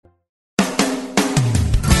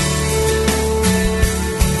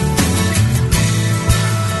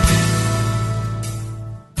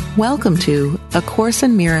Welcome to A Course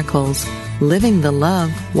in Miracles, Living the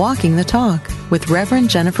Love, Walking the Talk, with Reverend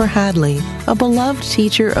Jennifer Hadley, a beloved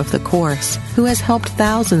teacher of the Course who has helped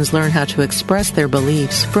thousands learn how to express their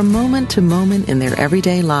beliefs from moment to moment in their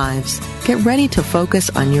everyday lives. Get ready to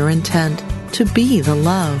focus on your intent to be the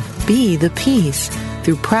love, be the peace,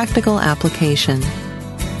 through practical application.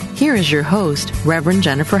 Here is your host, Reverend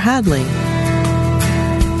Jennifer Hadley.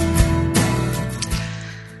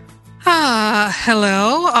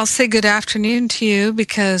 Hello. I'll say good afternoon to you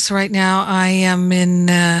because right now I am in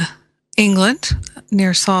England,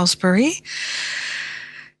 near Salisbury.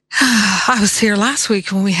 I was here last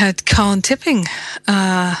week when we had Colin Tipping.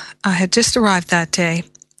 I had just arrived that day.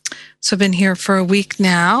 So I've been here for a week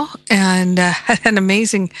now and had an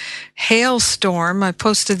amazing hailstorm. I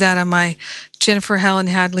posted that on my Jennifer Helen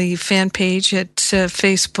Hadley fan page at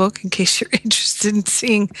Facebook in case you're interested in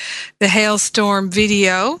seeing the hailstorm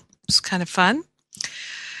video. It was kind of fun.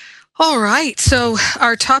 All right, so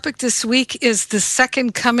our topic this week is the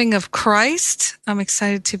second coming of Christ. I'm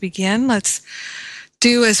excited to begin. Let's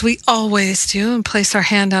do as we always do and place our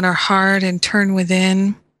hand on our heart and turn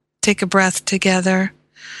within. Take a breath together.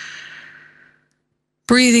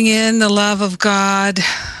 Breathing in the love of God.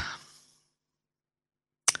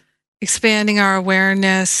 Expanding our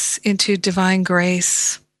awareness into divine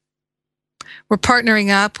grace. We're partnering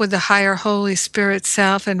up with the higher Holy Spirit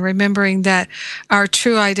self and remembering that our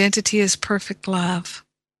true identity is perfect love.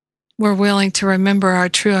 We're willing to remember our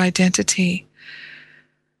true identity.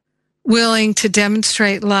 Willing to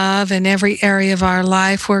demonstrate love in every area of our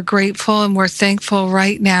life. We're grateful and we're thankful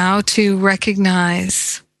right now to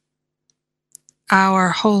recognize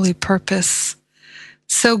our holy purpose.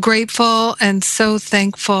 So grateful and so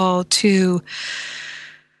thankful to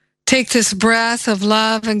take this breath of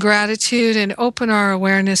love and gratitude and open our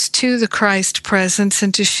awareness to the Christ presence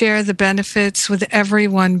and to share the benefits with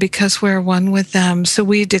everyone because we're one with them. So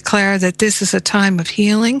we declare that this is a time of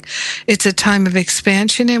healing. It's a time of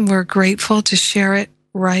expansion, and we're grateful to share it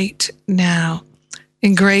right now.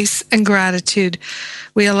 In grace and gratitude,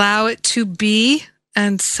 we allow it to be,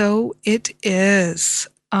 and so it is.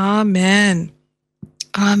 Amen.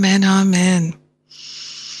 Amen. Amen.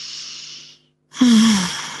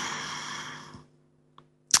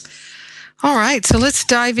 All right, so let's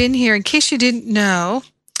dive in here. In case you didn't know,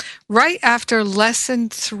 right after lesson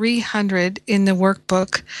 300 in the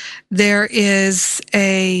workbook, there is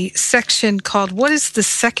a section called What is the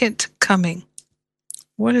Second Coming?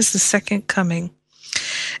 What is the second coming?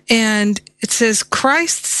 And it says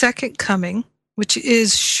Christ's second coming, which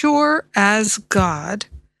is sure as God,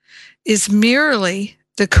 is merely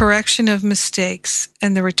the correction of mistakes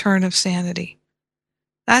and the return of sanity.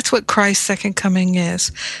 That's what Christ's second coming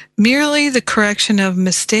is. Merely the correction of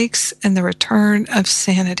mistakes and the return of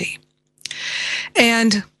sanity.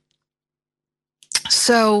 And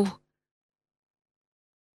so,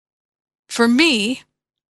 for me,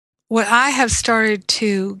 what I have started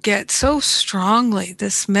to get so strongly,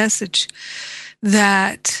 this message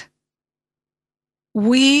that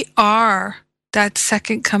we are that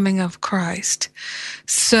second coming of Christ.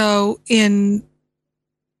 So in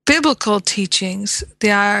biblical teachings,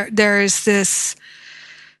 there is this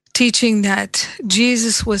teaching that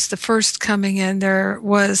Jesus was the first coming and there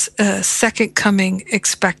was a second coming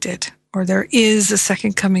expected, or there is a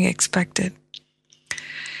second coming expected.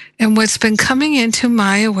 And what's been coming into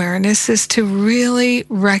my awareness is to really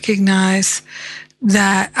recognize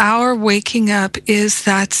that our waking up is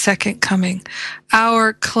that second coming.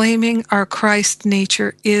 Our claiming our Christ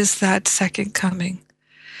nature is that second coming.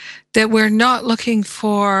 That we're not looking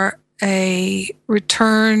for a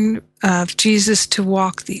return of Jesus to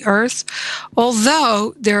walk the earth,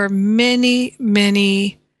 although there are many,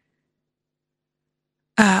 many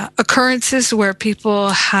occurrences where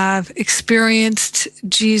people have experienced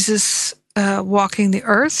Jesus walking the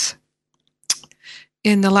earth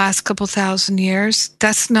in the last couple thousand years.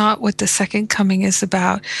 That's not what the second coming is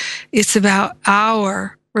about. It's about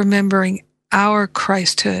our remembering our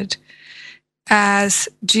Christhood as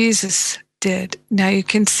Jesus did. Now you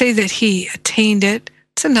can say that he attained it.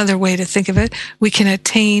 It's another way to think of it. We can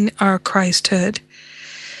attain our Christhood.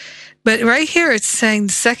 But right here it's saying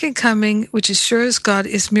the second coming, which is sure as God,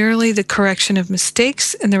 is merely the correction of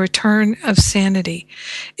mistakes and the return of sanity.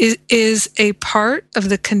 It is a part of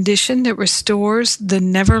the condition that restores the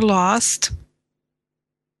never lost,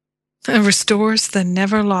 and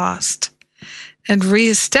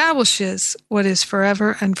reestablishes what is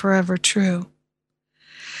forever and forever true.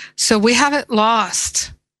 So we haven't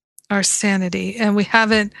lost our sanity and we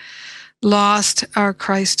haven't lost our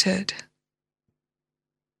Christhood,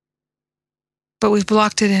 but we've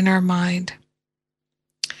blocked it in our mind.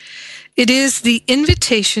 It is the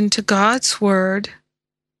invitation to God's Word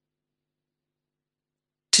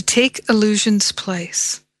to take illusion's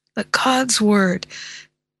place. Let God's Word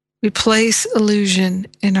replace illusion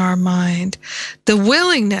in our mind. The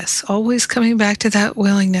willingness, always coming back to that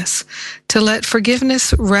willingness, to let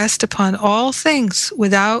forgiveness rest upon all things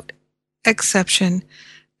without exception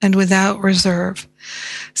and without reserve.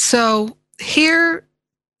 So here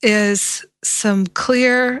is some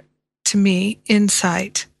clear, to me,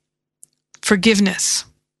 insight. Forgiveness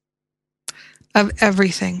of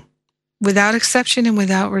everything, without exception and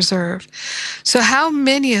without reserve. So how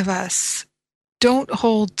many of us don't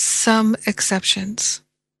hold some exceptions?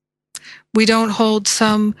 We don't hold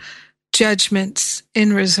some judgments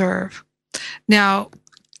in reserve. Now,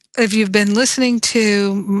 if you've been listening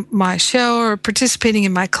to my show or participating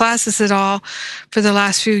in my classes at all for the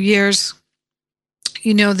last few years,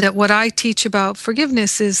 you know that what I teach about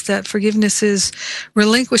forgiveness is that forgiveness is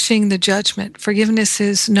relinquishing the judgment. Forgiveness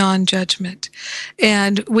is non-judgment.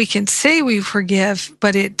 And we can say we forgive,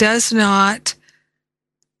 but it does not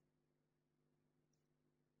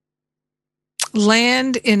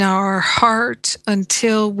land in our heart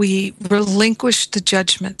until we relinquish the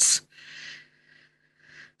judgments.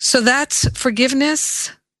 So that's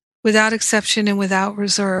forgiveness without exception and without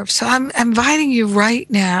reserve. So I'm inviting you right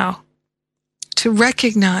now to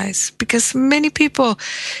recognize, because many people,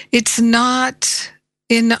 it's not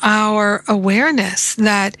in our awareness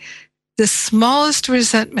that the smallest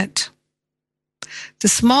resentment, the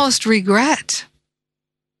smallest regret,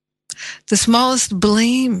 the smallest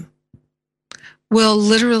blame will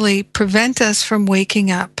literally prevent us from waking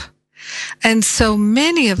up. And so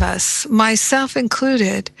many of us, myself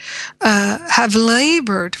included, have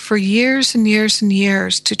labored for years and years and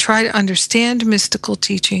years to try to understand mystical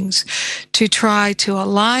teachings, to try to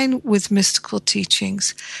align with mystical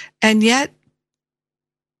teachings, and yet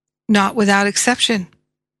not without exception,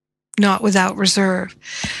 not without reserve.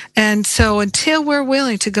 And so until we're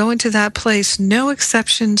willing to go into that place, no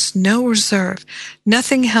exceptions, no reserve,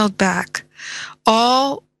 nothing held back,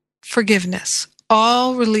 all forgiveness,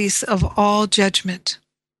 all release of all judgment,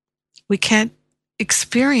 we can't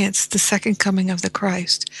experience the second coming of the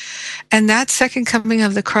Christ. And that second coming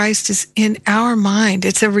of the Christ is in our mind.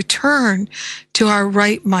 It's a return to our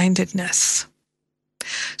right-mindedness.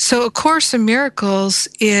 So A Course in Miracles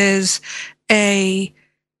is a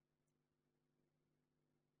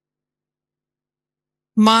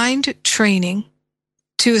mind training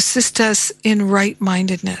to assist us in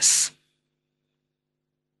right-mindedness.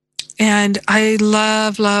 And I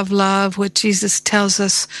love, love, love what Jesus tells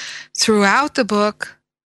us throughout the book,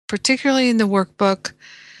 particularly in the workbook,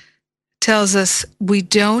 tells us we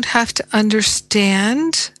don't have to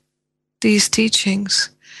understand these teachings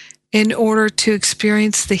in order to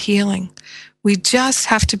experience the healing. We just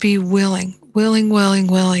have to be willing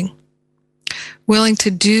to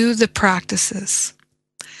do the practices.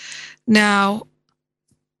 Now,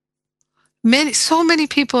 so many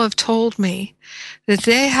people have told me that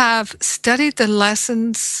they have studied the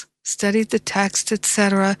lessons, studied the text,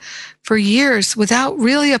 etc., for years without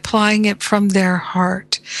really applying it from their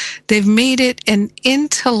heart. They've made it an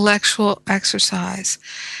intellectual exercise.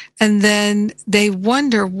 And then they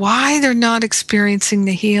wonder why they're not experiencing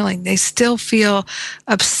the healing. They still feel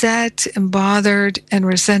upset and bothered and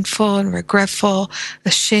resentful and regretful,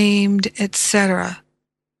 ashamed, etc.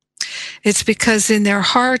 It's because in their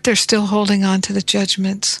heart, they're still holding on to the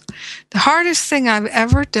judgments. The hardest thing I've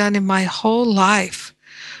ever done in my whole life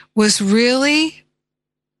was really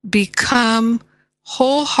become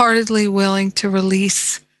wholeheartedly willing to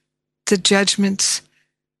release the judgments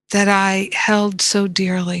that I held so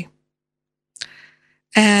dearly.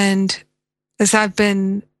 And as I've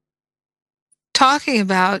been talking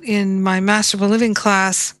about in my Masterful Living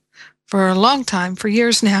class for a long time, for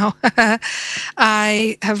years now,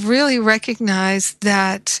 I have really recognized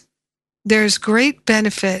that there's great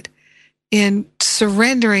benefit in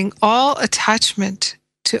surrendering all attachment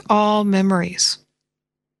to all memories.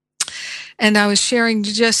 And I was sharing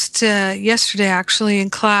just yesterday, actually, in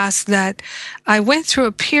class, that I went through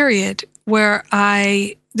a period where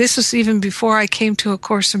this was even before I came to A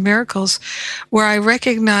Course in Miracles, where I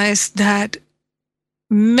recognized that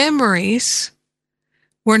memories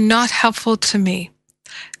were not helpful to me,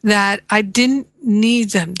 that I didn't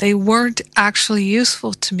need them. They weren't actually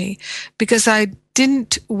useful to me because I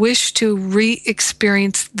didn't wish to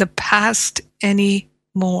re-experience the past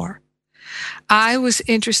anymore. I was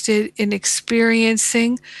interested in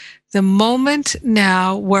experiencing the moment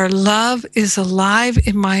now where love is alive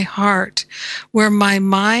in my heart, where my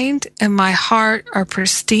mind and my heart are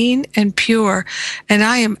pristine and pure, and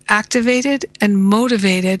I am activated and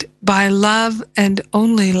motivated by love and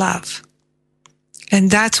only love. And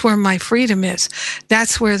that's where my freedom is.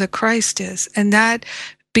 That's where the Christ is. And that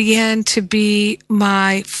began to be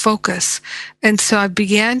my focus. And so I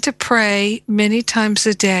began to pray many times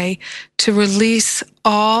a day to release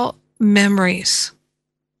all memories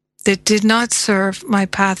that did not serve my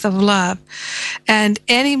path of love. And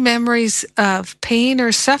any memories of pain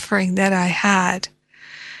or suffering that I had,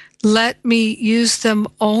 let me use them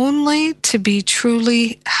only to be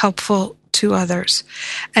truly helpful to others.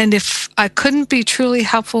 And if I couldn't be truly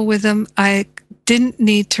helpful with them, I didn't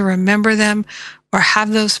need to remember them or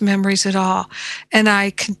have those memories at all. And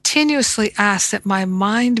I continuously ask that my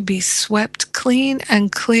mind be swept clean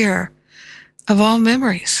and clear of all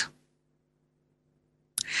memories.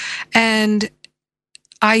 And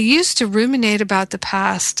I used to ruminate about the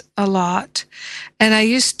past a lot, and I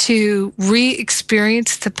used to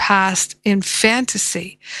re-experience the past in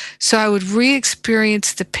fantasy. So I would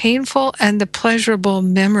re-experience the painful and the pleasurable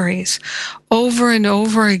memories over and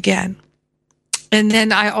over again. And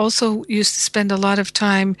then I also used to spend a lot of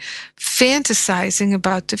time fantasizing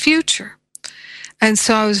about the future. And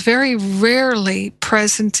so I was very rarely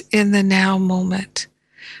present in the now moment.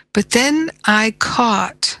 But then I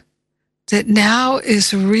caught that now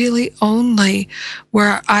is really only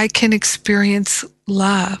where I can experience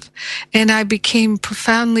love. And I became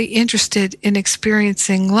profoundly interested in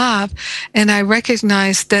experiencing love. And I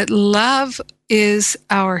recognized that love is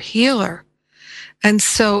our healer. And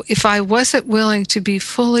so if I wasn't willing to be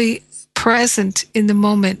fully present in the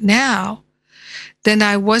moment now, then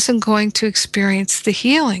I wasn't going to experience the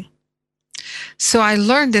healing. So I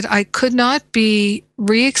learned that I could not be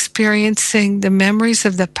re-experiencing the memories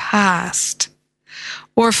of the past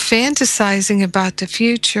or fantasizing about the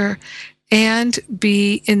future and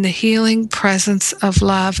be in the healing presence of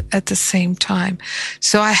love at the same time.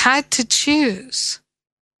 So I had to choose,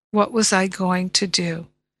 what was I going to do?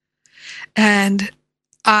 And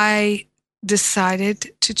I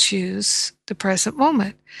decided to choose the present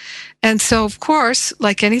moment. And so, of course,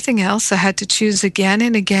 like anything else, I had to choose again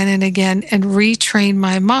and again and again and retrain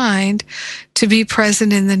my mind to be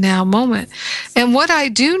present in the now moment. And what I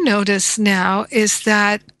do notice now is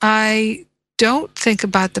that I don't think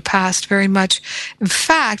about the past very much. In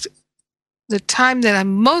fact, the time that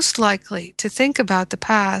I'm most likely to think about the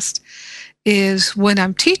past is when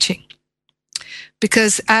I'm teaching.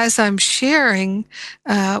 Because as I'm sharing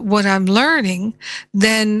what I'm learning,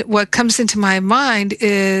 then what comes into my mind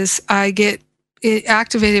is I get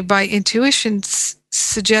activated by intuition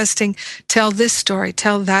suggesting, tell this story,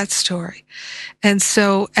 tell that story. And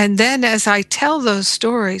then as I tell those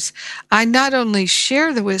stories, I not only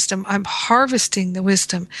share the wisdom, I'm harvesting the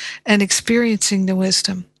wisdom and experiencing the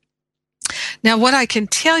wisdom. Now, what I can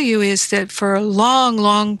tell you is that for a long,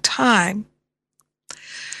 long time,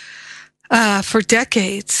 for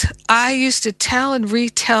decades, I used to tell and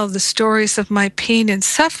retell the stories of my pain and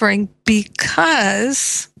suffering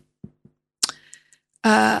because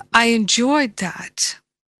I enjoyed that.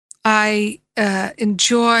 I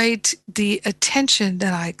enjoyed the attention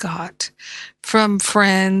that I got from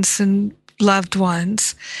friends and loved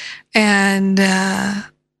ones. And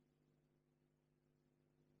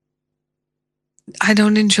I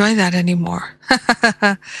don't enjoy that anymore.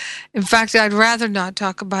 In fact, I'd rather not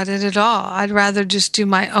talk about it at all. I'd rather just do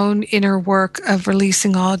my own inner work of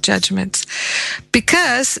releasing all judgments.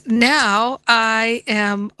 Because now I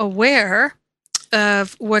am aware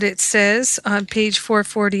of what it says on page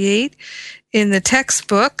 448 in the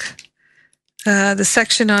textbook, the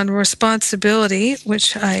section on responsibility,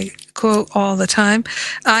 which I quote all the time.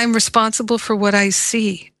 I'm responsible for what I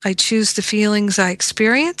see. I choose the feelings I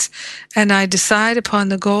experience, and I decide upon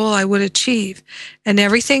the goal I would achieve. And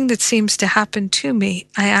everything that seems to happen to me,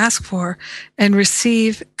 I ask for and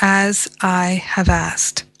receive as I have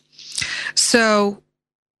asked. So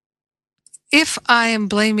if I am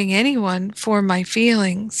blaming anyone for my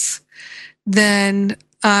feelings, then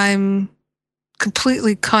I'm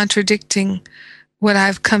completely contradicting what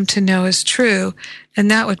I've come to know is true, and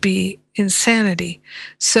that would be insanity.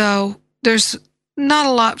 So there's not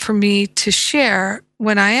a lot for me to share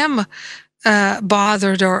when I am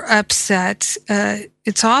bothered or upset.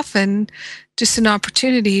 It's often just an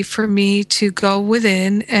opportunity for me to go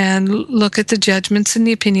within and look at the judgments and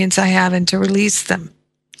the opinions I have and to release them.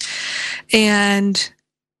 And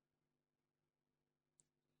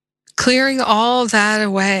clearing all that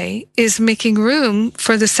away is making room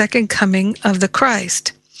for the second coming of the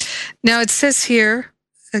Christ. Now it says here,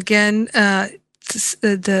 again,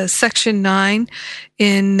 the section 9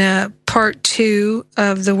 in part 2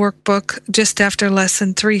 of the workbook, just after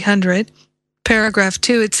lesson 300, paragraph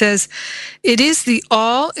 2, it says, "It is the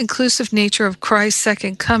all-inclusive nature of Christ's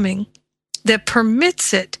second coming that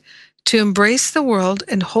permits it to embrace the world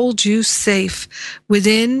and hold you safe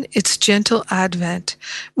within its gentle advent,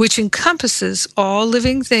 which encompasses all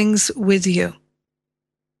living things with you."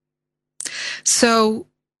 So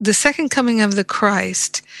the second coming of the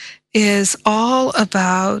Christ is all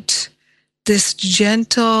about this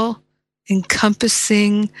gentle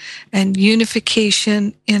encompassing and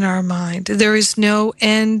unification in our mind. There is no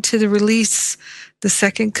end to the release the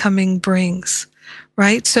second coming brings,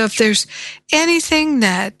 right? So if there's anything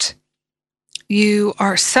that you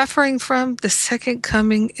are suffering from, the second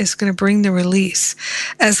coming is going to bring the release.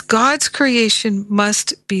 As God's creation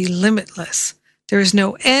must be limitless. There is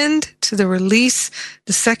no end to the release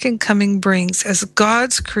the second coming brings, as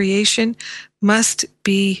God's creation must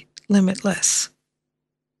be limitless.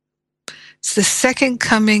 So the second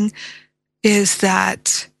coming is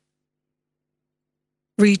that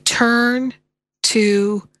return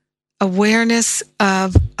to awareness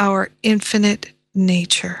of our infinite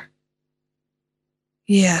nature.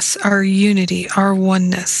 Yes, our unity, our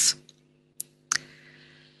oneness.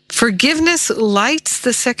 Forgiveness lights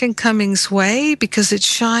the second coming's way because it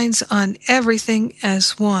shines on everything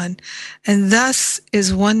as one, and thus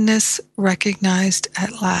is oneness recognized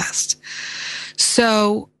at last.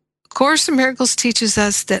 So, Course in Miracles teaches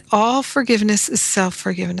us that all forgiveness is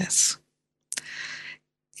self-forgiveness.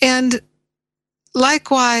 And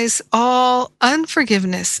likewise, all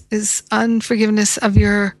unforgiveness is unforgiveness of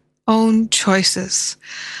your own choices.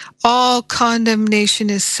 All condemnation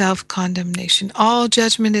is self-condemnation. All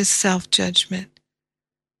judgment is self-judgment.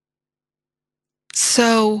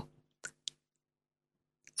 So,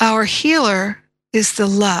 our healer is the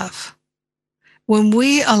love. When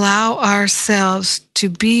we allow ourselves to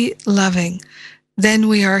be loving, then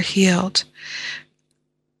we are healed.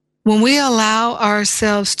 When we allow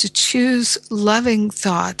ourselves to choose loving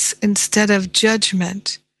thoughts instead of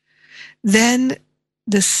judgment, then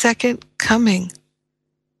the second coming,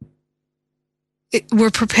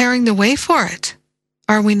 we're preparing the way for it,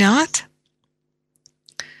 are we not?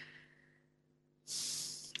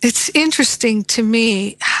 It's interesting to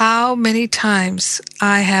me how many times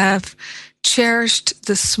I have cherished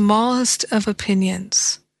the smallest of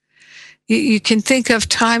opinions. You can think of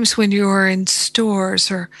times when you were in stores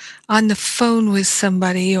or on the phone with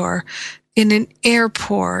somebody or in an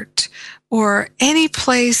airport or any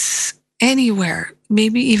place, anywhere,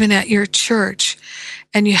 maybe even at your church,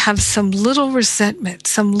 and you have some little resentment,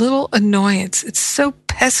 some little annoyance. It's so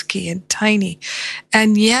pesky and tiny,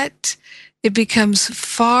 and yet it becomes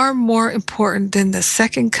far more important than the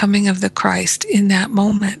second coming of the Christ in that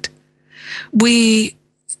moment. We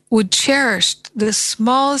would cherish the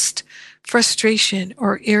smallest frustration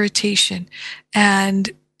or irritation and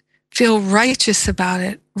feel righteous about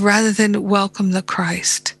it rather than welcome the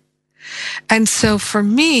Christ. And so for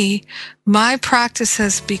me, my practice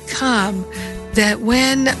has become that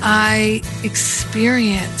when I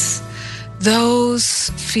experience those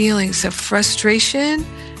feelings of frustration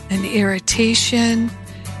and irritation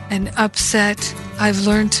and upset, I've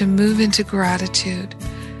learned to move into gratitude.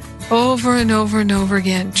 Over and over and over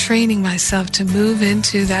again, training myself to move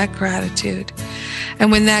into that gratitude.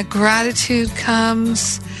 And when that gratitude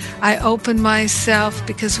comes, I open myself,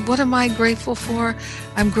 because what am I grateful for?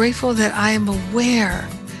 I'm grateful that I am aware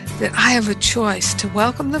that I have a choice to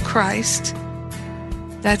welcome the Christ,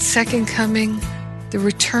 that second coming, the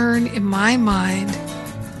return in my mind,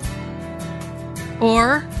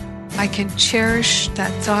 or I can cherish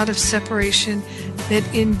that thought of separation that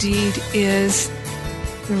indeed is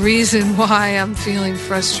the reason why I'm feeling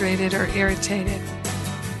frustrated or irritated.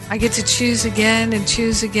 I get to choose again and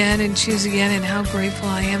choose again and choose again, and how grateful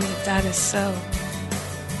I am that that is so.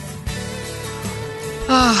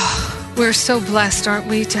 Oh, we're so blessed, aren't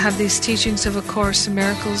we, to have these teachings of A Course in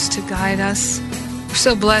Miracles to guide us. We're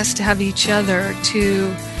so blessed to have each other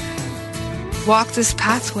to walk this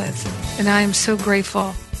path with, and I am so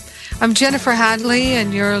grateful. I'm Jennifer Hadley,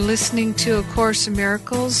 and you're listening to A Course in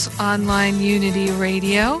Miracles online Unity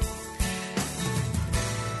Radio.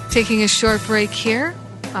 Taking a short break here.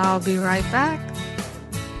 I'll be right back.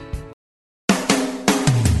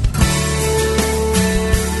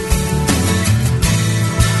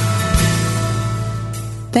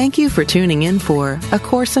 Thank you for tuning in for A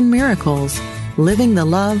Course in Miracles, living the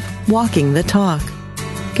love, walking the talk.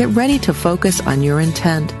 Get ready to focus on your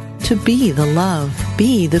intent to be the love,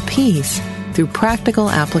 be the peace, through practical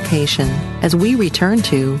application as we return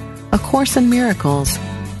to A Course in Miracles,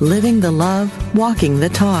 Living the Love, Walking the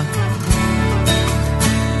Talk.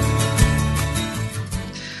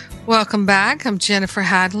 Welcome back. I'm Jennifer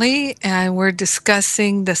Hadley, and we're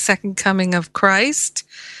discussing the second coming of Christ,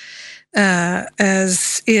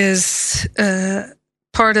 as is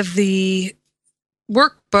part of the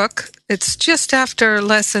workbook. It's just after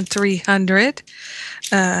lesson 300.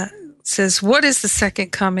 It says, what is the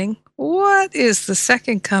second coming? What is the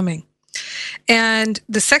second coming? And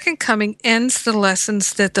the second coming ends the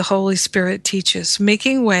lessons that the Holy Spirit teaches,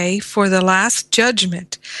 making way for the last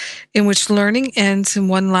judgment, in which learning ends in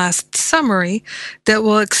one last summary that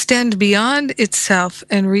will extend beyond itself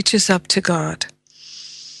and reaches up to God.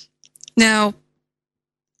 Now,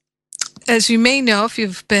 as you may know, if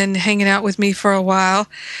you've been hanging out with me for a while,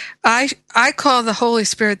 I call the Holy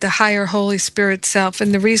Spirit the higher Holy Spirit self.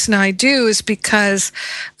 And the reason I do is because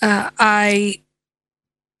I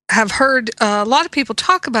have heard a lot of people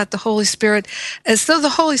talk about the Holy Spirit as though the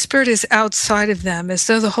Holy Spirit is outside of them, as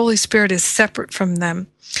though the Holy Spirit is separate from them,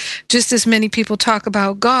 just as many people talk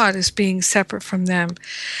about God as being separate from them.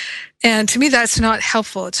 And to me, that's not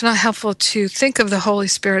helpful. It's not helpful to think of the Holy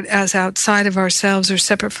Spirit as outside of ourselves or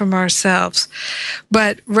separate from ourselves,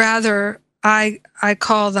 but rather I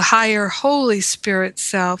call the higher Holy Spirit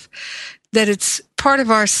self that it's part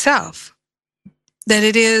of ourself. That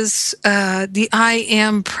it is the I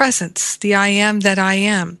am presence, the I am that I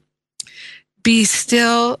am. Be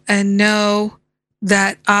still and know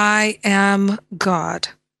that I am God.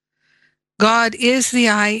 God is the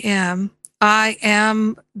I am. I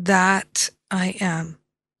am that I am.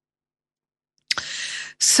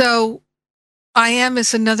 So I am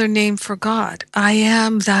is another name for God. I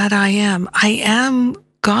am that I am. I am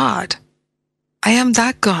God. I am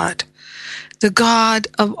that God, the God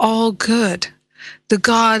of all good, the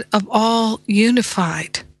God of all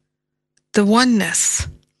unified, the oneness.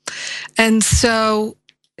 And so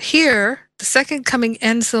here, the second coming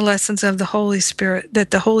ends the lessons of the Holy Spirit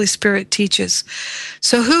that the Holy Spirit teaches.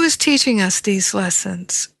 So who is teaching us these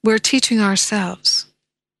lessons? We're teaching ourselves,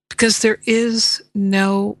 because there is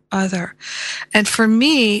no other. And for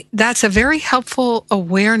me, that's a very helpful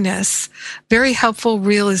awareness, very helpful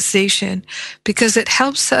realization, because it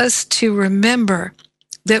helps us to remember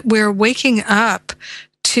that we're waking up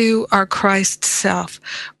to our Christ self.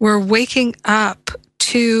 We're waking up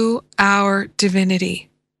to our divinity.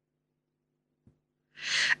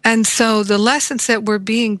 And so the lessons that we're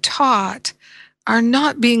being taught are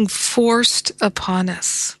not being forced upon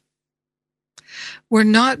us. We're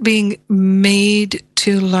not being made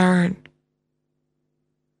to learn.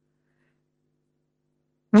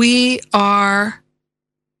 We are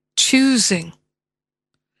choosing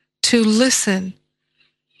to listen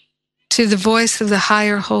to the voice of the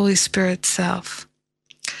higher Holy Spirit self.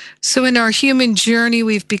 So in our human journey,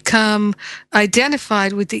 we've become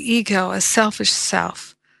identified with the ego, a selfish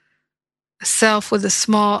self, a self with a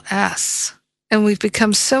small s. And we've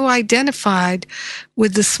become so identified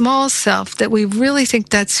with the small self that we really think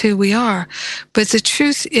that's who we are. But the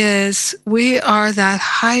truth is, we are that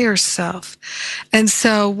higher self. And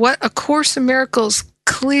so what A Course in Miracles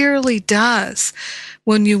clearly does,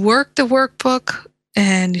 when you work the workbook,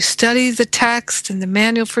 and you study the text and the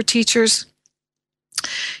manual for teachers,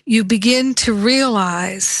 you begin to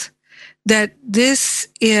realize that this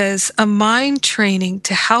is a mind training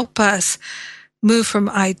to help us move from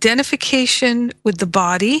identification with the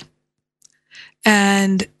body,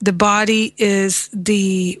 and the body is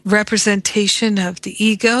the representation of the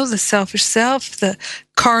ego, the selfish self, the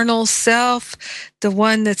carnal self, the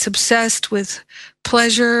one that's obsessed with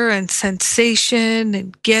pleasure and sensation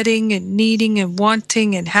and getting and needing and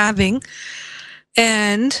wanting and having.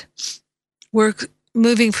 And we're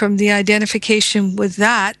moving from the identification with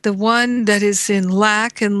that, the one that is in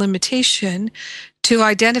lack and limitation, to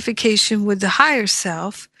identification with the higher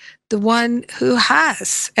self, the one who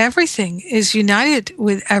has everything, is united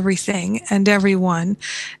with everything and everyone,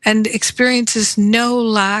 and experiences no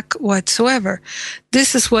lack whatsoever.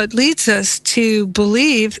 This is what leads us to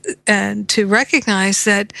believe and to recognize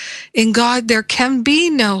that in God there can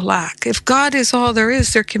be no lack. If God is all there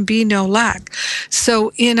can be no lack.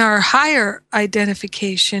 So in our higher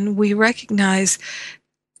identification, we recognize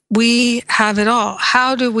we have it all.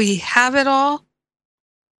 How do we have it all?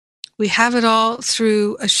 We have it all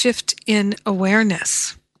through a shift in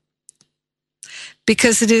awareness,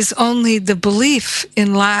 because it is only the belief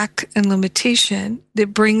in lack and limitation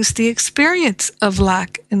that brings the experience of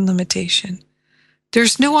lack and limitation.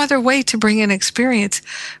 There's no other way to bring an experience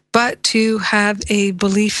but to have a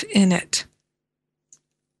belief in it.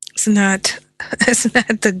 Isn't that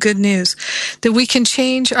the good news? That we can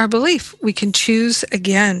change our belief. We can choose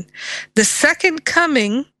again. The second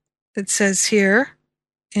coming it says here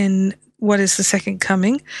in what is the second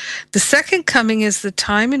coming? The second coming is the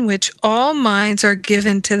time in which all minds are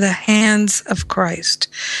given to the hands of Christ,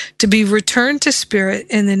 to be returned to spirit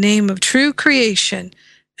in the name of true creation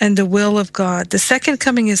and the will of God. The second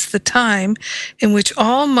coming is the time in which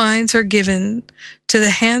all minds are given to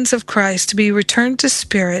the hands of Christ, to be returned to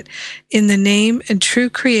spirit in the name and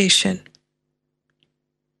true creation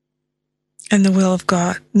and the will of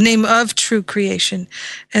God. Name of true creation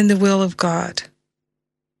and the will of God.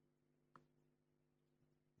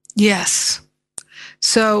 Yes.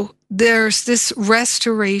 So there's this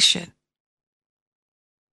restoration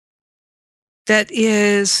that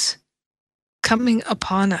is coming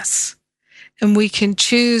upon us, and we can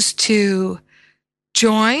choose to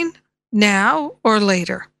join now or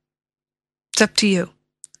later. It's up to you.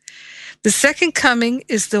 The second coming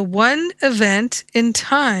is the one event in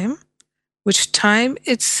time which time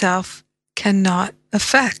itself cannot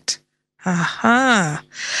affect. Aha.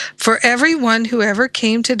 For everyone who ever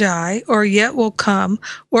came to die, or yet will come,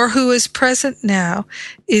 or who is present now,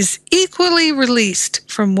 is equally released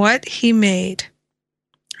from what he made.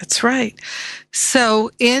 That's right.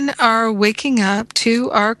 So in our waking up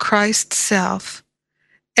to our Christ self,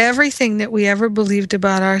 everything that we ever believed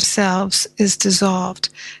about ourselves is dissolved.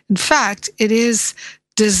 In fact, it is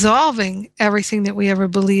dissolving everything that we ever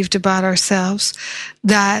believed about ourselves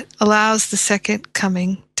that allows the second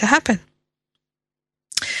coming to happen.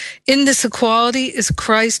 In this equality is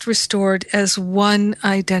Christ restored as one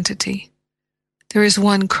identity. There is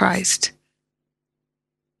one Christ.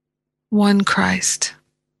 One Christ.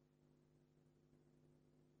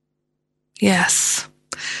 Yes.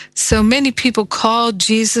 So many people call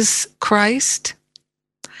Jesus Christ,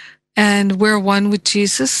 and we're one with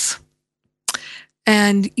Jesus.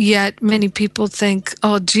 And yet many people think,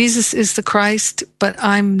 oh, Jesus is the Christ, but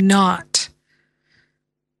I'm not.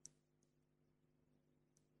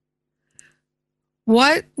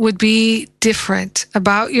 What would be different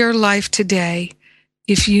about your life today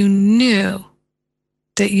if you knew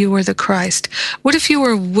that you were the Christ? What if you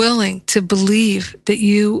were willing to believe that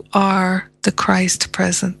you are the Christ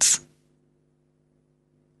presence?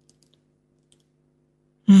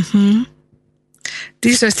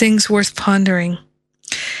 These are things worth pondering.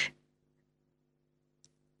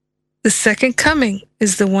 The second coming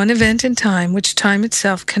is the one event in time which time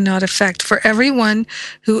itself cannot affect. For everyone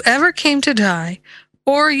who ever came to die,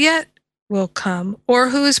 or yet will come, or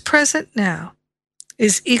who is present now,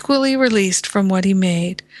 is equally released from what he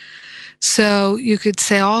made. So you could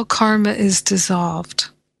say all karma is dissolved.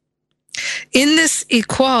 In this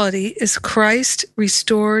equality is Christ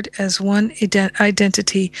restored as one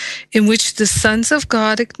identity in which the sons of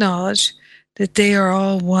God acknowledge that they are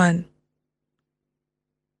all one.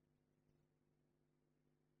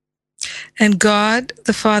 And God,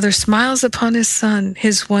 the Father, smiles upon his Son,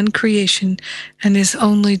 his one creation, and his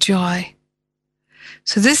only joy.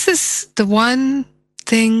 So this is the one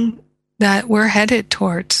thing that we're headed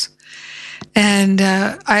towards. And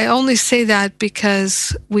I only say that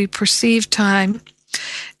because we perceive time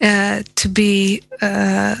to be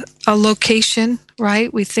a location,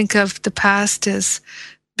 right? We think of the past as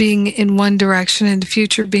being in one direction and the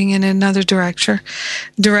future being in another direction,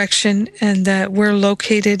 and that we're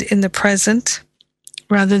located in the present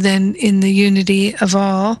rather than in the unity of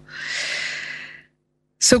all.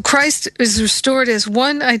 So Christ is restored as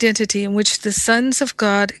one identity in which the sons of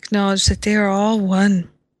God acknowledge that they are all one.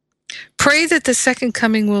 Pray that the second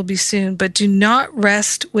coming will be soon, but do not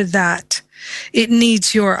rest with that. It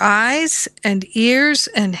needs your eyes and ears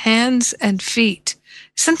and hands and feet.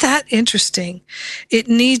 Isn't that interesting? It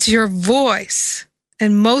needs your voice,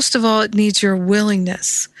 and most of all, it needs your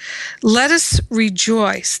willingness. Let us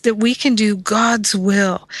rejoice that we can do God's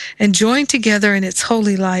will and join together in its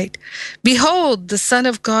holy light. Behold, the Son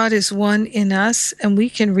of God is one in us, and we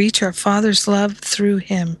can reach our Father's love through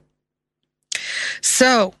him.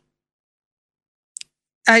 So,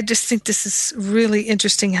 I just think this is really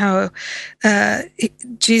interesting how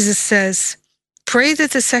Jesus says, pray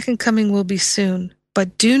that the second coming will be soon,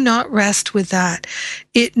 but do not rest with that.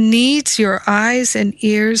 It needs your eyes and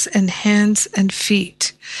ears and hands and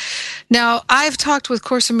feet. Now, I've talked with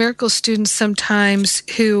Course in Miracles students sometimes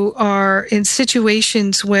who are in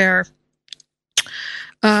situations where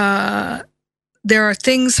there are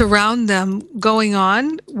things around them going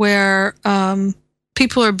on where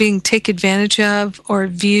people are being taken advantage of or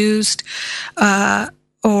abused,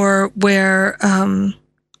 or where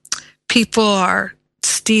people are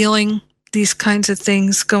stealing, these kinds of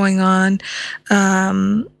things going on.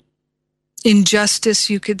 Injustice,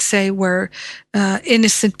 you could say, where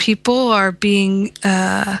innocent people are being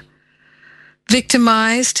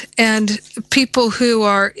victimized, and people who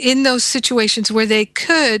are in those situations where they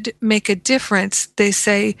could make a difference, they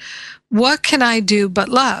say, what can I do but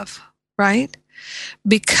love, right?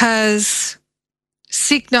 Because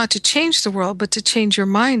seek not to change the world, but to change your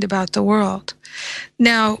mind about the world.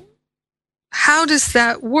 Now, how does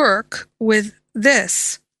that work with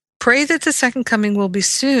this? Pray that the second coming will be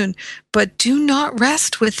soon, but do not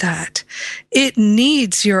rest with that. It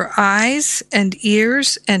needs your eyes and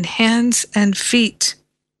ears and hands and feet.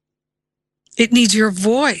 It needs your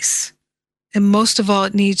voice. And most of all,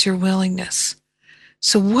 it needs your willingness.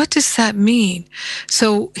 So what does that mean?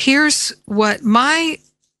 So here's what my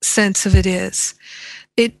sense of it is.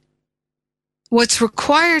 What's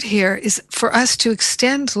required here is for us to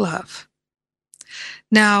extend love.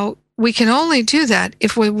 Now, we can only do that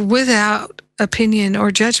if we're without opinion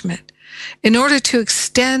or judgment. In order to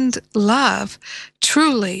extend love,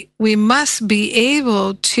 truly, we must be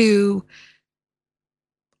able to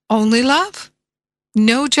only love.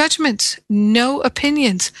 No judgments, no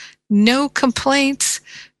opinions, no complaints,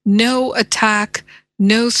 no attack,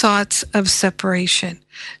 no thoughts of separation.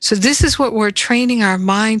 So this is what we're training our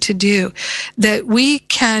mind to do, that we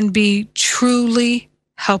can be truly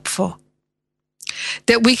helpful.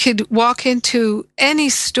 That we could walk into any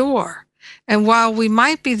store, and while we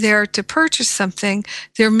might be there to purchase something,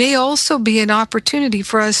 there may also be an opportunity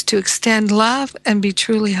for us to extend love and be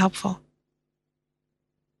truly helpful.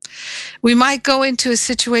 We might go into a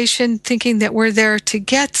situation thinking that we're there to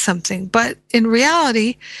get something, but in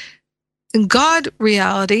reality, in God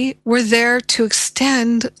reality, we're there to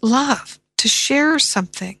extend love, to share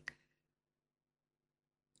something.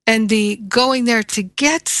 And the going there to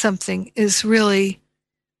get something is really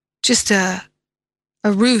just a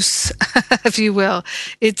ruse, if you will.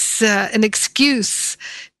 It's an excuse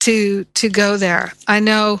to go there. I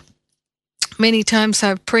know many times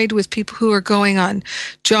I've prayed with people who are going on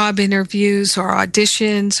job interviews or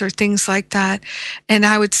auditions or things like that. And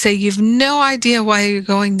I would say, you've no idea why you're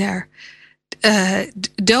going there.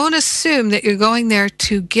 Don't assume that you're going there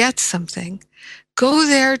to get something. Go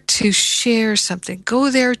there to share something.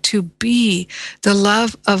 Go there to be the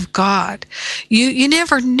love of God. You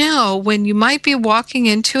never know when you might be walking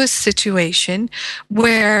into a situation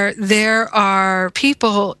where there are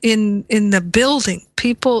people in the building,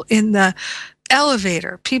 people in the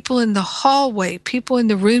elevator, people in the hallway, people in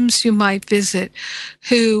the rooms you might visit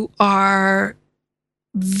who are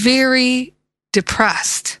very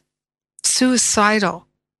depressed, suicidal,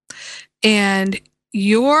 and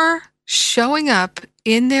you're showing up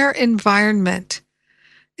in their environment,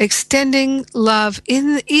 extending love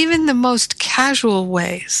in even the most casual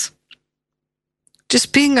ways.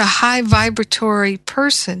 Just being a high vibratory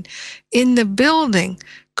person in the building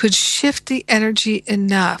could shift the energy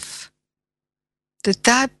enough that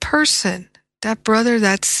that person, that brother,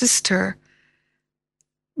 that sister,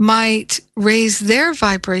 might raise their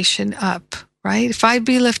vibration up, right? If I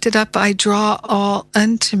be lifted up, I draw all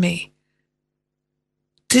unto me.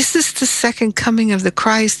 This is the second coming of the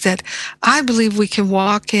Christ that I believe we can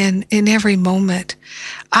walk in every moment.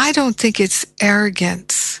 I don't think it's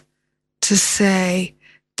arrogance to say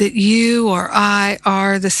that you or I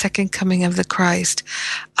are the second coming of the Christ.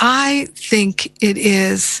 I think it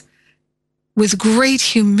is with great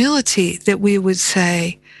humility that we would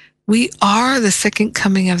say, we are the second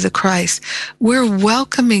coming of the Christ. We're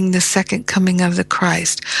welcoming the second coming of the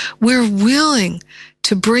Christ. We're willing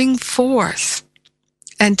to bring forth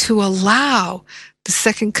and to allow the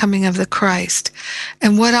second coming of the Christ.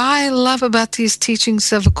 And what I love about these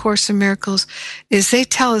teachings of A Course in Miracles is they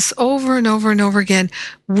tell us over and over and over again,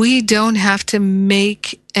 we don't have to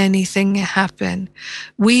make anything happen.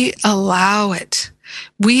 We allow it.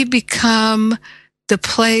 We become the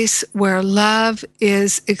place where love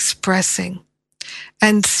is expressing.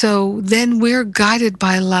 And so then we're guided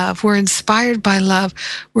by love, we're inspired by love,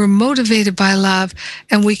 we're motivated by love,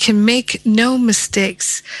 and we can make no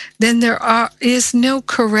mistakes. Then there is no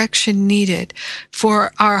correction needed,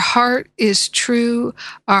 for our heart is true,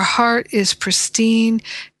 our heart is pristine,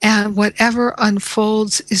 and whatever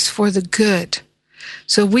unfolds is for the good.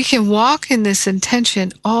 So we can walk in this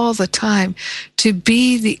intention all the time to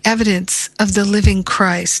be the evidence of the living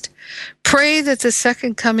Christ. Pray that the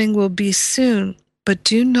second coming will be soon. But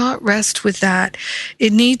do not rest with that.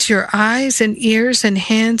 It needs your eyes and ears and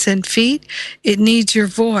hands and feet. It needs your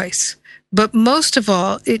voice. But most of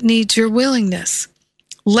all, it needs your willingness.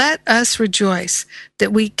 Let us rejoice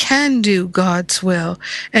that we can do God's will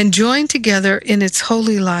and join together in its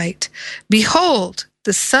holy light. Behold,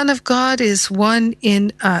 the Son of God is one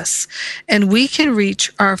in us, and we can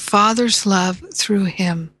reach our Father's love through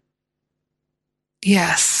him.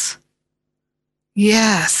 Yes.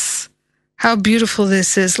 Yes. How beautiful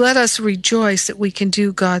this is. Let us rejoice that we can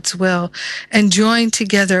do God's will and join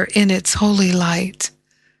together in its holy light.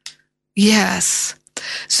 Yes.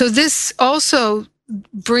 So this also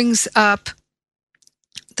brings up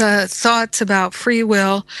the thoughts about free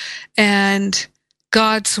will and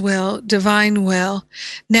God's will, divine will.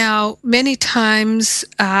 Now, many times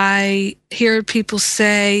I hear people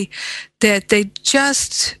say that they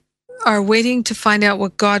just are waiting to find out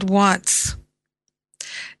what God wants.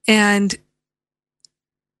 And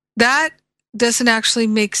that doesn't actually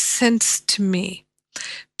make sense to me,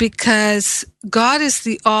 because God is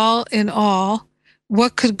the all in all.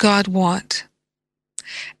 What could God want?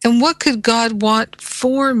 And what could God want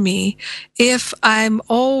for me if I'm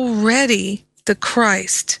already the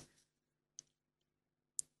Christ?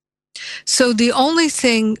 So the only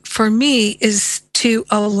thing for me is to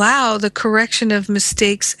allow the correction of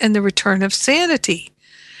mistakes and the return of sanity.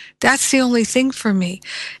 That's the only thing for me.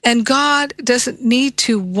 And God doesn't need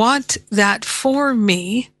to want that for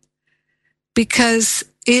me, because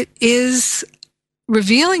it is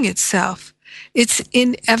revealing itself. It's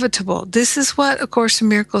inevitable. This is what A Course in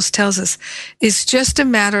Miracles tells us. It's just a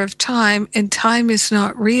matter of time, and time is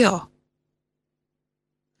not real.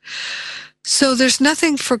 So there's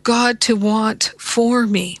nothing for God to want for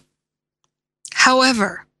me.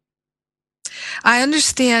 However, I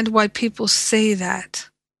understand why people say that.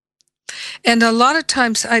 And a lot of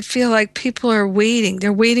times I feel like people are waiting.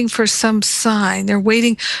 They're waiting for some sign. They're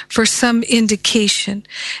waiting for some indication.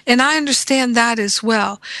 And I understand that as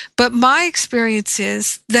well. But my experience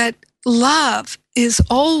is that love is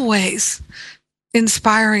always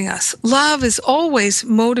inspiring us. Love is always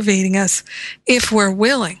motivating us if we're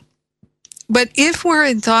willing. But if we're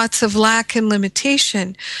in thoughts of lack and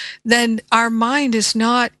limitation, then our mind is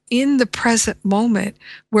not in the present moment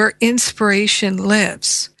where inspiration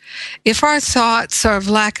lives. If our thoughts are of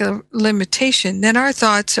lack of limitation, then our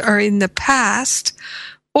thoughts are in the past,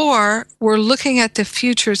 or we're looking at the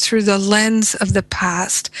future through the lens of the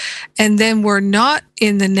past, and then we're not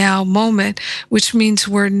in the now moment, which means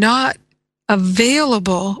we're not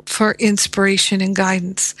available for inspiration and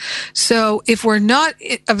guidance. So if we're not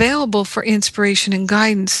available for inspiration and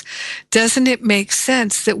guidance, doesn't it make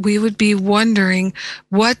sense that we would be wondering,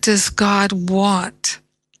 what does God want?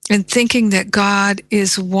 And thinking that God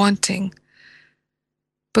is wanting.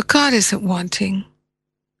 But God isn't wanting.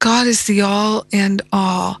 God is the all and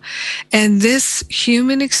all. And this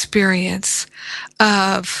human experience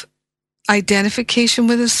of identification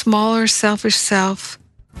with a smaller selfish self,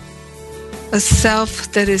 a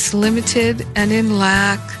self that is limited and in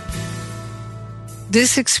lack,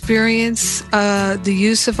 this experience, the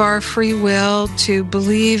use of our free will to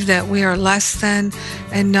believe that we are less than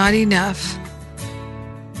and not enough,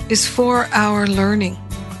 is for our learning.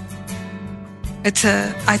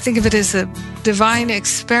 I think of it as a divine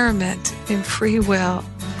experiment in free will.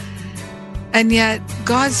 And yet,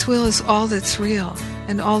 God's will is all that's real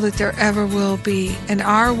and all that there ever will be. And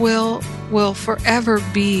our will forever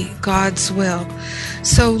be God's will.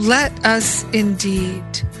 So let us indeed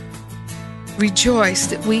rejoice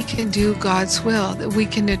that we can do God's will, that we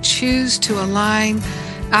can choose to align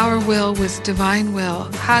our will with divine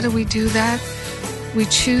will. How do we do that? We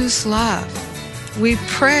choose love. We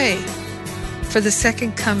pray for the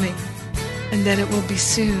second coming, and that it will be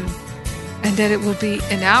soon, and that it will be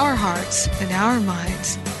in our hearts and our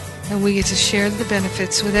minds, and we get to share the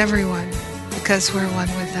benefits with everyone because we're one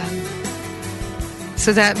with them.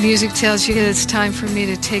 So that music tells you that it's time for me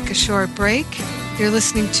to take a short break. You're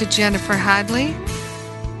listening to Jennifer Hadley.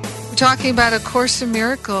 We're talking about A Course in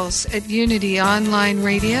Miracles at Unity Online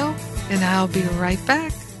Radio, and I'll be right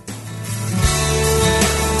back.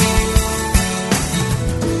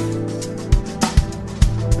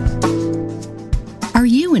 Are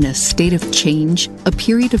you in a state of change, a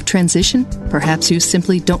period of transition? Perhaps you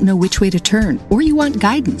simply don't know which way to turn, or you want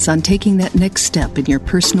guidance on taking that next step in your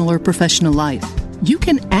personal or professional life. You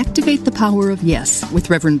can activate the power of yes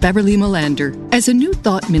with Reverend Beverly Melander. As a New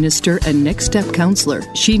Thought minister and Next Step counselor,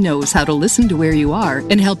 she knows how to listen to where you are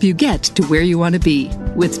and help you get to where you want to be.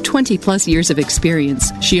 With 20 plus years of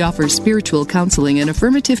experience, she offers spiritual counseling and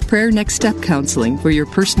affirmative prayer next step counseling for your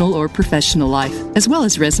personal or professional life, as well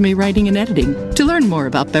as resume writing and editing. To learn more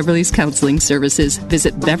about Beverly's counseling services,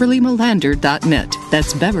 visit BeverlyMelander.net.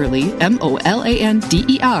 That's Beverly,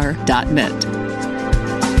 MOLANDER.net.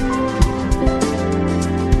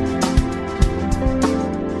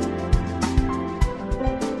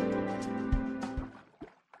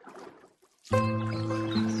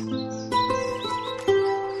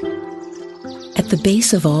 At the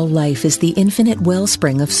base of all life is the infinite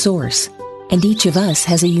wellspring of Source. And each of us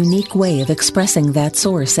has a unique way of expressing that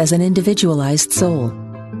source as an individualized soul.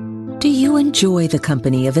 Do you enjoy the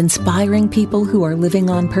company of inspiring people who are living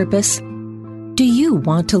on purpose? Do you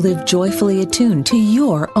want to live joyfully attuned to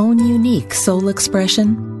your own unique soul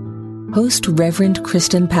expression? Host Reverend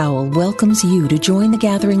Kristen Powell welcomes you to join the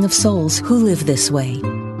gathering of souls who live this way.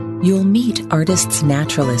 You'll meet artists,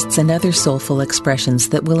 naturalists, and other soulful expressions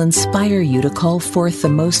that will inspire you to call forth the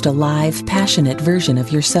most alive, passionate version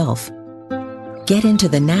of yourself. Get into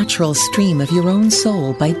the natural stream of your own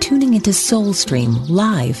soul by tuning into SoulStream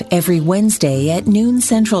live every Wednesday at noon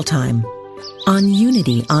Central Time on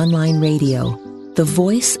Unity Online Radio, the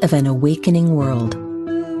voice of an awakening world.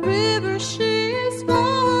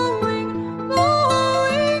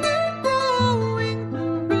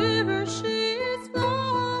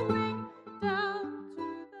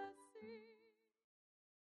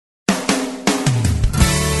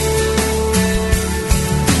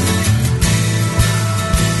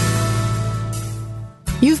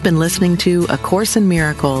 You've been listening to A Course in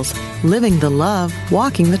Miracles, Living the Love,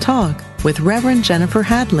 Walking the Talk with Reverend Jennifer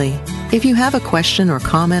Hadley. If you have a question or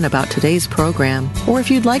comment about today's program, or if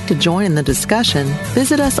you'd like to join in the discussion,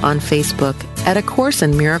 visit us on Facebook at A Course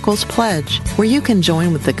in Miracles Pledge, where you can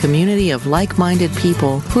join with the community of like-minded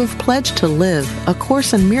people who have pledged to live A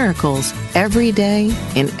Course in Miracles every day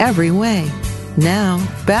in every way. Now,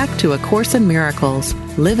 back to A Course in Miracles,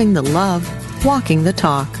 Living the Love, Walking the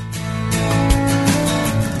Talk.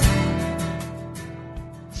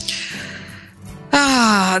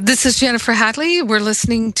 This is Jennifer Hadley. We're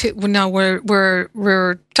listening to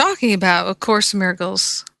we're talking about A Course in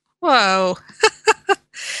Miracles. Whoa.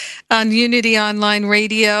 On Unity Online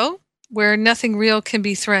Radio, where nothing real can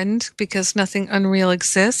be threatened because nothing unreal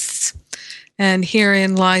exists. And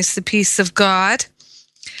herein lies the peace of God.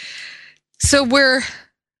 So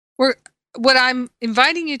what I'm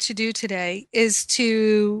inviting you to do today is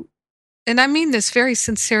to, and I mean this very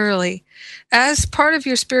sincerely, as part of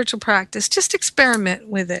your spiritual practice, just experiment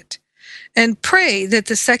with it and pray that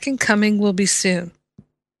the second coming will be soon.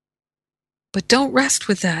 But don't rest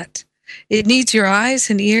with that. It needs your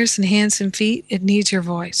eyes and ears and hands and feet. It needs your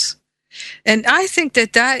voice. And I think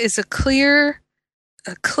that is a clear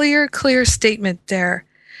statement there.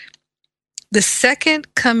 The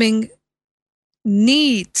second coming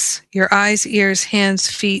needs your eyes, ears,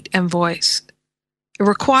 hands, feet, and voice. It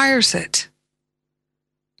requires it.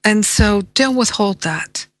 And so don't withhold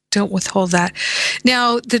that. Don't withhold that.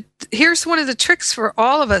 Now, here's one of the tricks for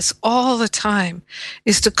all of us all the time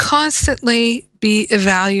is to constantly be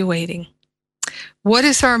evaluating. What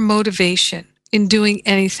is our motivation in doing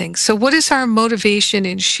anything? So what is our motivation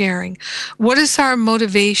in sharing? What is our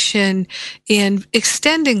motivation in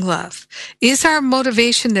extending love? Is our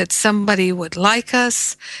motivation that somebody would like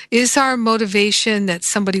us? Is our motivation that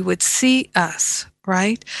somebody would see us?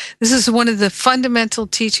 Right? This is one of the fundamental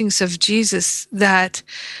teachings of Jesus, that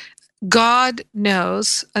God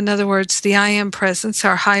knows, in other words, the I Am Presence,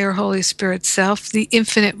 our higher Holy Spirit self, the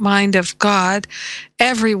infinite mind of God,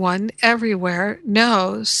 everyone, everywhere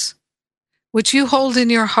knows what you hold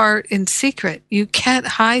in your heart in secret. You can't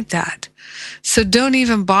hide that. So don't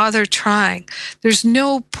even bother trying. There's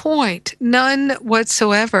no point, none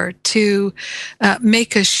whatsoever, to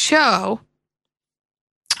make a show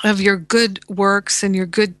of your good works and your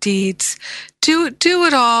good deeds. Do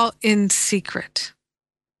it all in secret.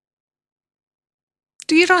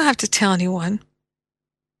 You don't have to tell anyone.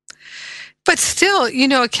 But still,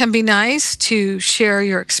 it can be nice to share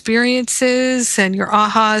your experiences and your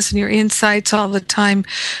ahas and your insights all the time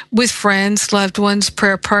with friends, loved ones,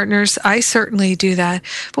 prayer partners. I certainly do that.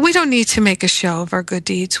 But we don't need to make a show of our good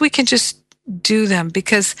deeds. We can just do them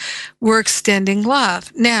because we're extending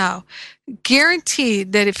love. Now,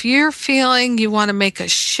 guaranteed that if you're feeling you want to make a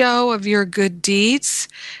show of your good deeds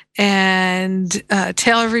and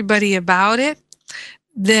tell everybody about it,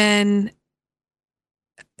 then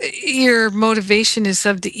your motivation is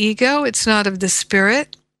of the ego. It's not of the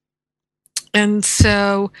spirit. And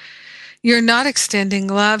so you're not extending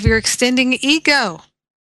love. You're extending ego.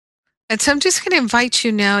 And so I'm just going to invite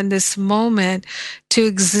you now in this moment to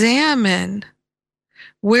examine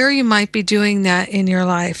where you might be doing that in your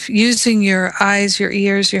life, using your eyes, your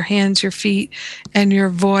ears, your hands, your feet, and your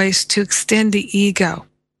voice to extend the ego,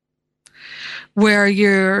 where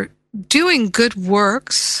you're doing good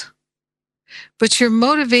works, but your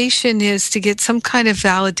motivation is to get some kind of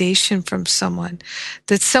validation from someone,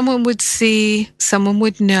 that someone would see, someone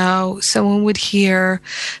would know, someone would hear,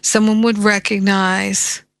 someone would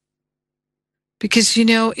recognize. Because,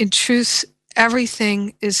 in truth,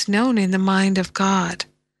 everything is known in the mind of God.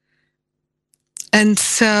 And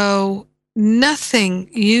so Nothing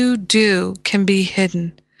you do can be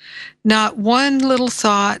hidden. Not one little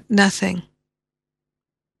thought, nothing.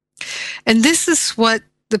 And this is what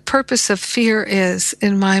the purpose of fear is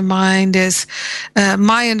in my mind, is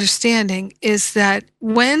my understanding is that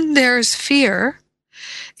when there's fear,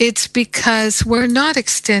 it's because we're not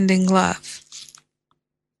extending love.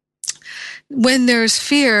 When there's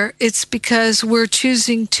fear, it's because we're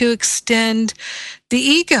choosing to extend the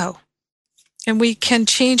ego. And we can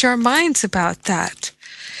change our minds about that.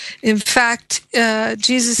 In fact,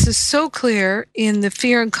 Jesus is so clear in the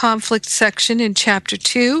fear and conflict section in chapter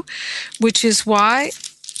 2, which is why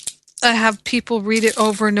I have people read it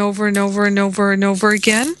over and over and over and over and over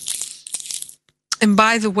again. And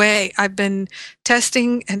by the way, I've been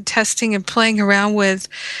testing and playing around with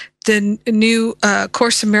the new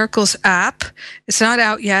Course in Miracles app. It's not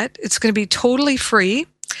out yet. It's going to be totally free.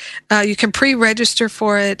 You can pre-register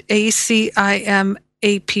for it, acimapp.com,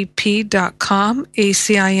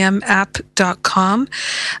 acimapp.com.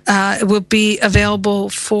 It will be available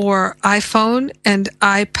for iPhone and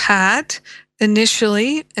iPad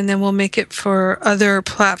initially, and then we'll make it for other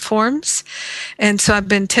platforms. And so I've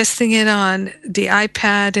been testing it on the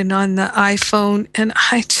iPad and on the iPhone, and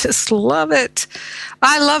I just love it.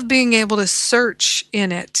 I love being able to search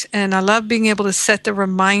in it, and I love being able to set the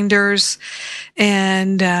reminders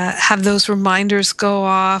and have those reminders go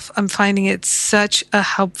off. I'm finding it such a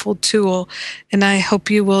helpful tool, and I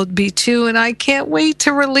hope you will be too, and I can't wait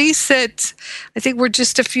to release it. I think we're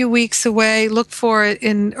just a few weeks away. Look for it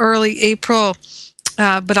in early April.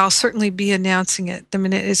 But I'll certainly be announcing it the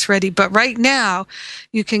minute it's ready. But right now,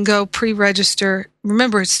 you can go pre-register.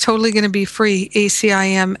 Remember, it's totally going to be free,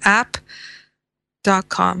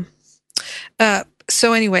 acimapp.com.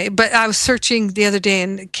 So anyway, but I was searching the other day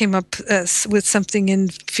and came up with something in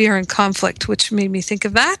fear and conflict, which made me think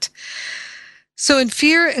of that. So in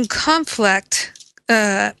fear and conflict,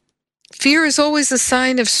 fear is always a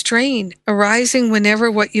sign of strain arising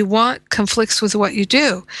whenever what you want conflicts with what you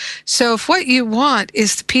do. So if what you want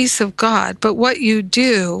is the peace of God, but what you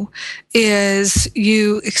do is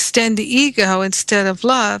you extend the ego instead of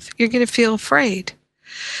love, you're going to feel afraid.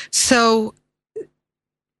 So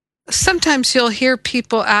sometimes you'll hear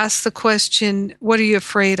people ask the question, what are you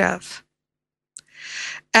afraid of?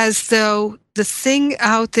 As though the thing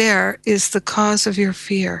out there is the cause of your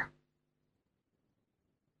fear.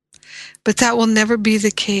 But that will never be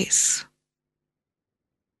the case.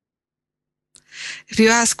 If you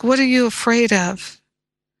ask, what are you afraid of?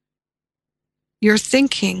 You're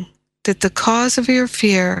thinking that the cause of your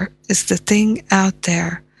fear is the thing out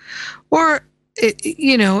there. Or,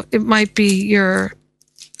 it might be your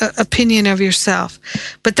opinion of yourself.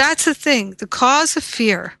 But that's the thing. The cause of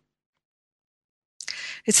fear.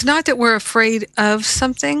 It's not that we're afraid of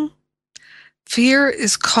something. Fear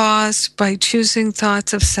is caused by choosing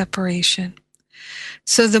thoughts of separation.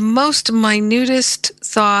 So the most minutest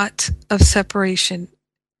thought of separation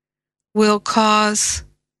will cause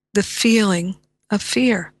the feeling of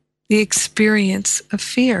fear, the experience of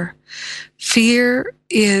fear. Fear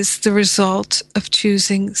is the result of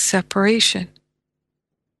choosing separation.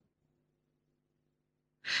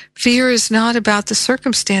 Fear is not about the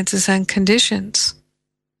circumstances and conditions.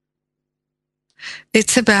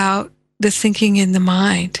 It's about the thinking in the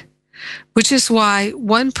mind, which is why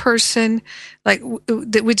one person, like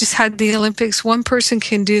we just had the Olympics, one person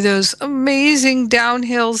can do those amazing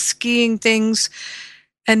downhill skiing things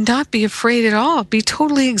and not be afraid at all, be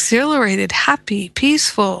totally exhilarated, happy,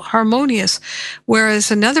 peaceful, harmonious,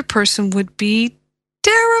 whereas another person would be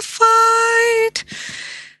terrified.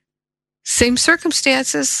 Same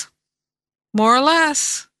circumstances, more or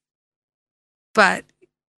less,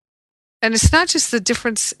 and it's not just the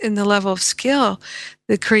difference in the level of skill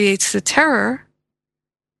that creates the terror.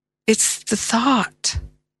 It's the thought.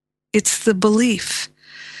 It's the belief.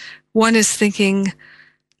 One is thinking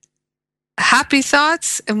happy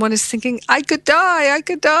thoughts, and one is thinking, I could die, I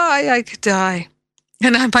could die, I could die.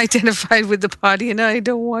 And I'm identified with the body, and I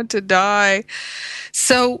don't want to die.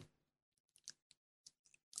 So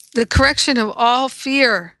the correction of all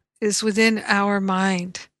fear is within our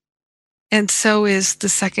mind. And so is the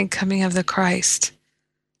second coming of the Christ.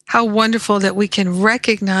 How wonderful that we can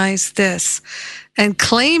recognize this and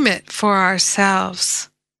claim it for ourselves.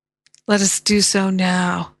 Let us do so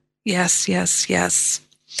now. Yes, yes, yes.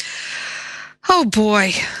 Oh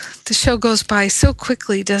boy, the show goes by so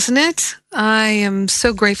quickly, doesn't it? I am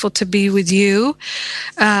so grateful to be with you.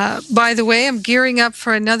 By the way, I'm gearing up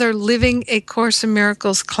for another Living A Course in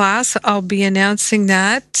Miracles class. I'll be announcing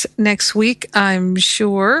that next week, I'm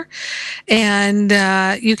sure. And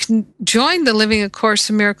you can join the Living A Course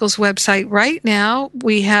in Miracles website right now.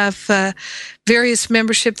 We have various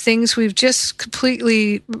membership things. We've just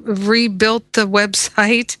completely rebuilt the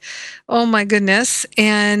website. Oh my goodness.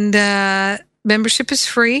 And membership is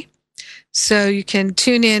free. So you can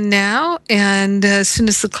tune in now, and as soon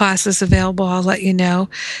as the class is available, I'll let you know.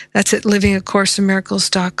 That's at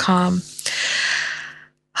livingacourseofmiracles.com.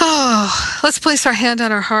 Oh, let's place our hand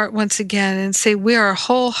on our heart once again and say we are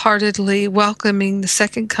wholeheartedly welcoming the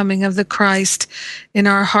second coming of the Christ in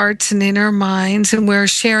our hearts and in our minds, and we're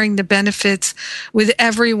sharing the benefits with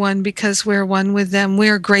everyone because we're one with them. We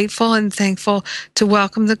are grateful and thankful to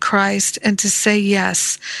welcome the Christ and to say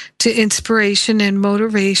yes to inspiration and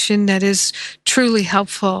motivation that is truly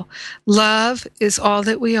helpful. Love is all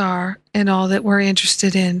that we are and all that we're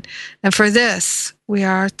interested in, and for this, we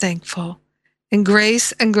are thankful. In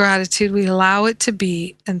grace and gratitude, we allow it to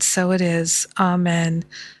be, and so it is. Amen.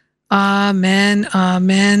 Amen,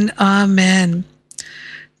 amen, amen.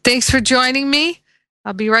 Thanks for joining me.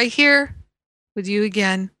 I'll be right here with you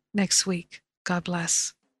again next week. God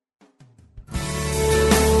bless.